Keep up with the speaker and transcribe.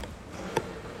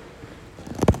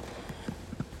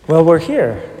Well, we're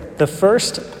here, the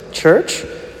first church,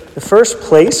 the first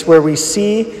place where we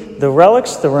see the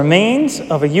relics, the remains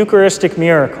of a Eucharistic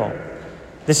miracle.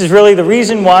 This is really the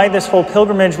reason why this whole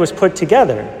pilgrimage was put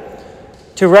together,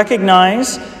 to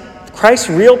recognize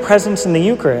Christ's real presence in the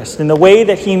Eucharist and the way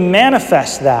that he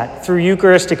manifests that through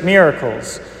Eucharistic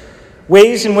miracles,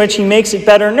 ways in which he makes it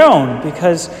better known,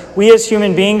 because we as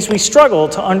human beings, we struggle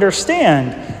to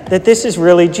understand that this is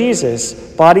really Jesus,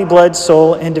 body, blood,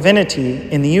 soul, and divinity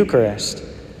in the Eucharist.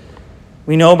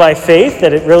 We know by faith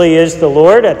that it really is the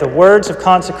Lord at the words of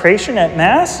consecration at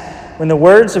Mass, when the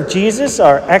words of Jesus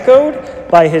are echoed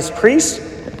by his priest,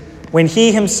 when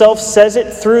he himself says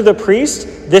it through the priest,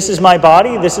 "This is my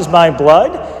body, this is my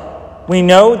blood," we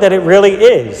know that it really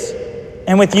is.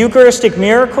 And with Eucharistic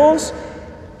miracles,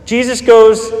 Jesus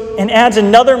goes and adds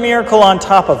another miracle on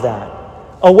top of that,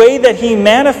 a way that he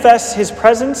manifests his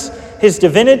presence, his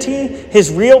divinity,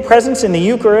 his real presence in the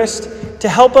Eucharist to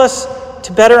help us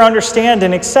to better understand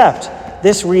and accept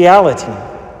this reality.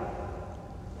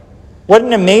 What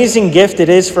an amazing gift it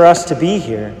is for us to be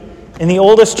here in the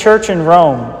oldest church in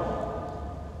Rome.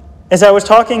 As I was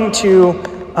talking to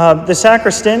the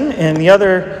sacristan and the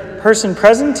other person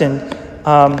present and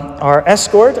our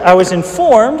escort, I was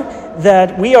informed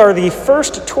that we are the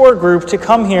first tour group to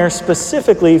come here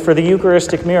specifically for the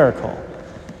Eucharistic miracle.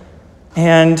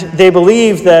 And they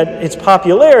believe that its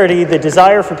popularity, the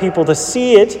desire for people to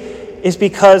see it, is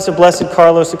because of Blessed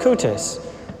Carlos Acutis,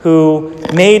 who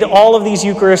made all of these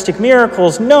Eucharistic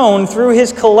miracles known through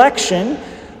his collection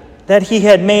that he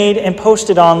had made and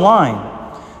posted online.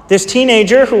 This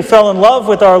teenager who fell in love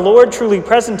with our Lord truly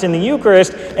present in the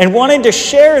Eucharist and wanted to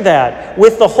share that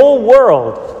with the whole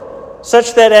world,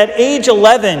 such that at age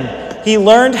 11, he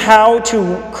learned how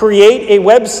to create a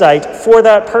website for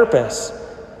that purpose,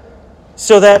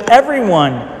 so that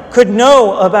everyone could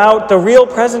know about the real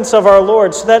presence of our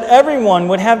Lord, so that everyone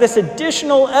would have this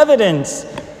additional evidence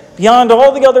beyond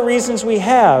all the other reasons we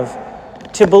have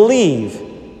to believe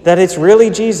that it's really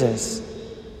Jesus.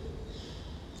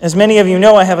 As many of you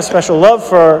know, I have a special love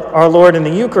for our Lord in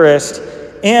the Eucharist,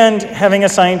 and having a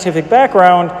scientific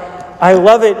background, I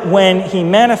love it when he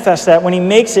manifests that, when he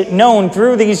makes it known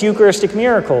through these Eucharistic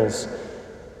miracles.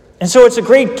 And so it's a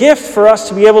great gift for us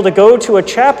to be able to go to a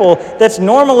chapel that's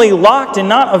normally locked and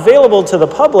not available to the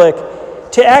public,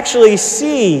 to actually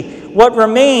see what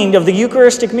remained of the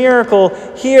Eucharistic miracle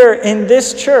here in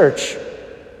this church,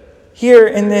 here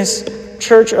in this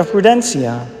Church of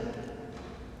Prudentia.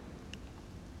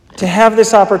 To have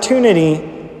this opportunity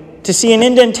to see an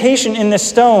indentation in the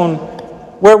stone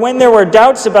where, when there were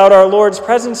doubts about our Lord's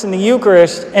presence in the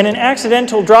Eucharist and an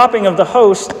accidental dropping of the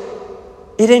host,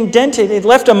 it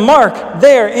left a mark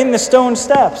there in the stone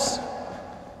steps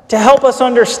to help us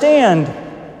understand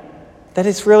that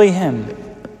it's really him,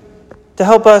 to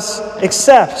help us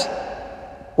accept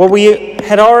what we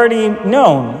had already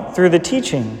known through the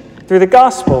teaching, through the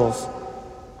Gospels,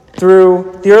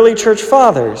 through the early church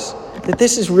fathers, that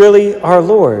this is really our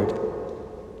Lord.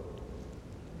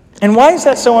 And why is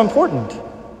that so important?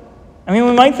 I mean,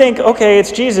 we might think, okay,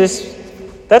 it's Jesus.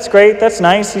 That's great. That's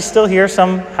nice. He's still here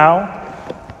somehow.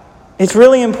 It's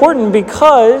really important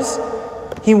because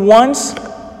he wants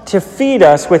to feed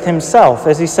us with himself,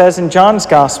 as he says in John's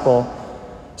Gospel,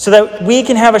 so that we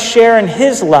can have a share in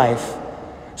his life,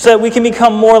 so that we can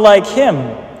become more like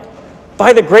him.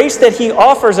 By the grace that he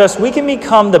offers us, we can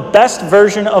become the best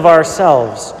version of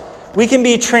ourselves. We can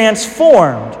be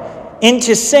transformed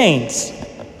into saints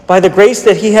by the grace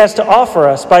that he has to offer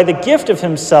us, by the gift of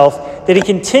himself that he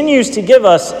continues to give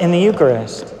us in the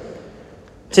Eucharist.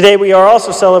 Today we are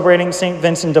also celebrating St.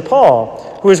 Vincent de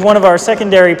Paul, who is one of our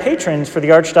secondary patrons for the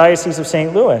Archdiocese of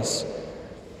St. Louis.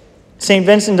 St.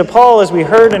 Vincent de Paul, as we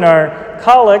heard in our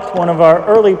collect, one of our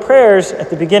early prayers at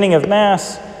the beginning of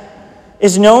Mass,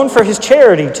 is known for his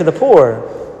charity to the poor.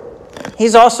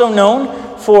 He's also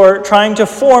known for trying to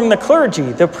form the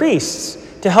clergy, the priests,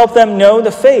 to help them know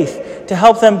the faith, to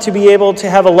help them to be able to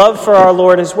have a love for our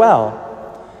Lord as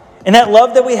well. And that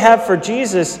love that we have for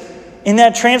Jesus, in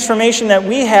that transformation that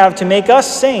we have to make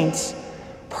us saints,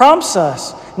 prompts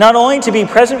us not only to be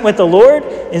present with the Lord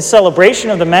in celebration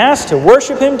of the Mass, to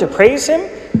worship him, to praise him,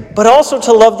 but also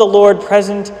to love the Lord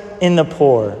present in the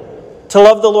poor, to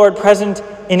love the Lord present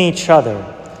in each other.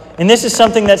 And this is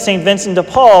something that St. Vincent de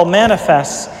Paul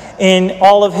manifests in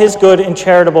all of his good and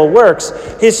charitable works,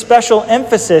 his special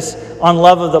emphasis on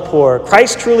love of the poor,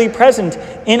 Christ truly present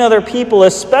in other people,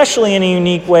 especially in a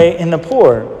unique way in the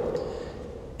poor.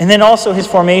 And then also his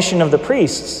formation of the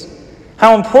priests.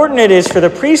 How important it is for the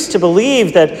priests to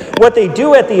believe that what they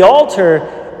do at the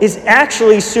altar is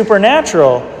actually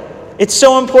supernatural. It's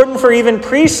so important for even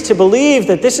priests to believe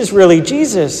that this is really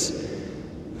Jesus.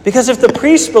 Because if the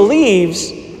priest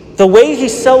believes, the way he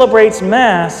celebrates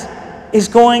Mass is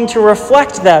going to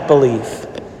reflect that belief.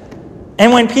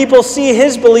 And when people see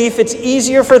his belief, it's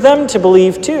easier for them to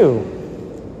believe too.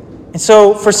 And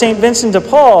so for St. Vincent de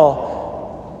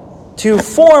Paul, to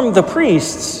form the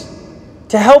priests,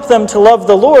 to help them to love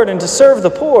the Lord and to serve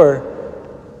the poor,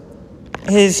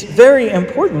 is very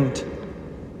important.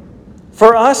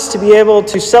 For us to be able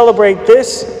to celebrate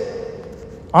this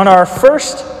on our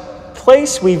first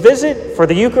place we visit for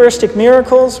the Eucharistic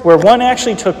miracles, where one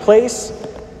actually took place,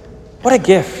 what a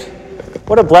gift,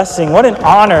 what a blessing, what an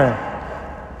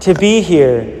honor to be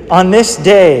here on this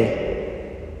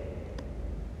day.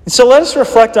 And so let us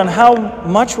reflect on how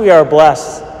much we are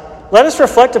blessed. Let us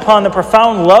reflect upon the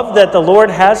profound love that the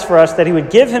Lord has for us, that he would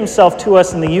give himself to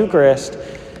us in the Eucharist.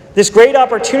 This great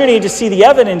opportunity to see the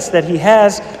evidence that he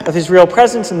has of his real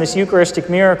presence in this Eucharistic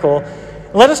miracle.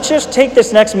 Let us just take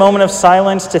this next moment of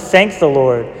silence to thank the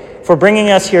Lord for bringing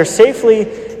us here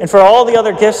safely and for all the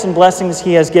other gifts and blessings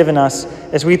he has given us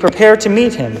as we prepare to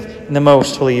meet him in the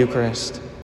most Holy Eucharist.